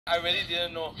I really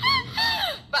didn't know.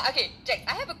 But okay, Jack,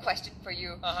 I have a question for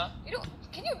you. You know,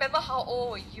 can you remember how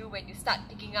old were you when you start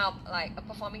picking up like a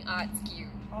performing arts skill?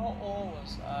 How old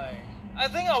was I? I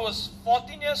think I was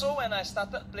 14 years old when I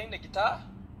started playing the guitar.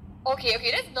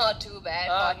 Okay, that's not too bad.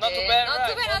 Not too bad, not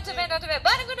right? too bad.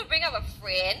 But I'm going to bring up a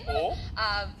friend. Oh?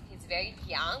 He's very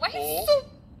young, but he's Oh?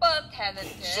 super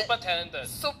talented. Super talented.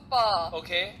 Super.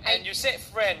 Okay, and you said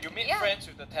friend. You made friends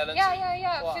with the talent.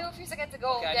 Yeah. Wow. A few seconds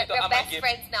ago. Okay, We're best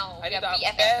friends now. I need We're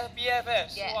to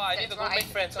BFFs. Yes, wow, I need to go right. make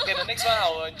friends. Okay, the next one I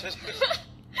will introduce.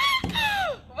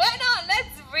 Why not?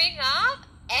 Let's bring up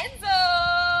Enzo.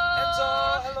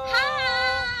 Enzo, hello.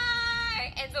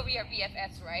 Hi. Enzo, we are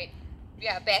BFFs, right? We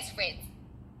are best friends.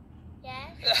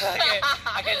 Yes. Okay,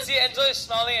 I can see Enzo is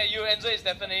smiling at you. Enzo is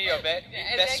definitely your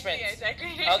best friend. Exactly.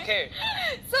 Okay.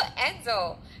 So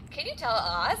Enzo, can you tell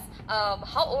us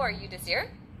how old are you this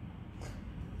year?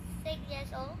 6 years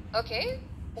old. Okay.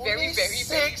 Only Very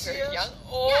 6 years young.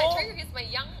 old? Yeah, I told you he's my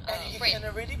young And he friend. can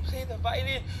already play the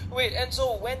violin. Wait,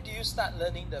 Enzo, when do you start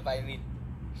learning the violin?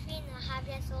 3.5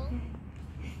 years old.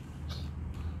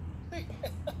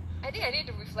 I think I need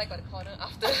to reflect on the corner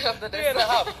after this.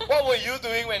 3.5. What were you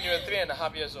doing when you were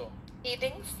 3.5 years old?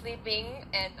 Eating, sleeping,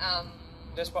 and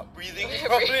That's breathing.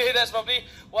 That's probably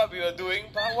what we were doing.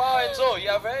 But wow, Enzo,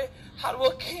 you are very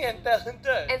hardworking and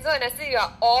talented. Enzo and I say you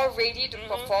are all ready to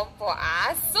perform for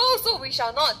us. So we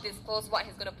shall not disclose what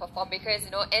he's going to perform because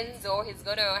you know Enzo he's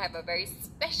going to have a very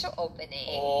special opening.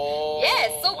 Oh.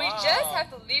 Yes, so we wow. just have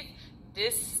to leave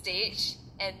this stage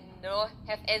and you know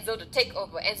have Enzo to take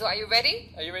over. Enzo, are you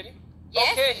ready? Are you ready?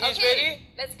 Yes. Okay, he's ready.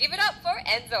 Let's give it up for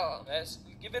Enzo. Let's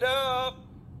give it up.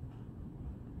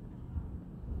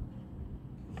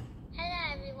 Hello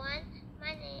everyone,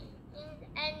 my name is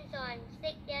Enzo. I'm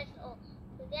 6 years old.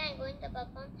 Today I'm going to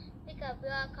perform Pick a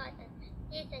Pure Cotton.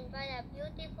 Please enjoy the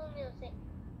beautiful music.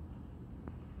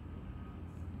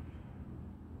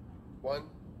 1,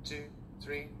 2,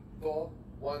 3, 4.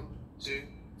 1, 2,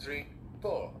 3,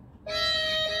 4.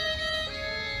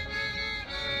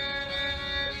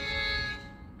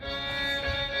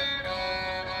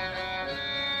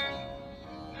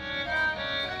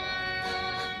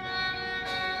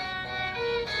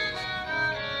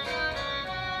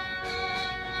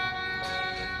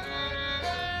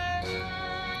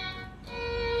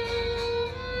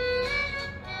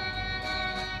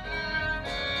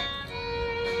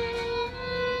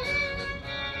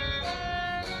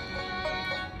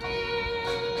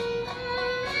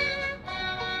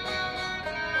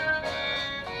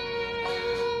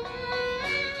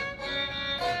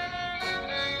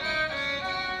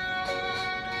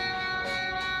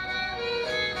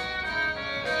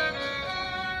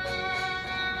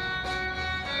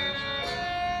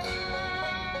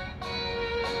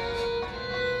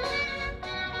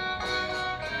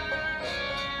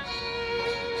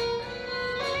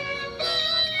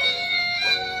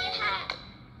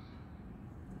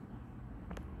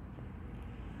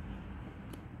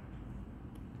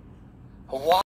 Wow.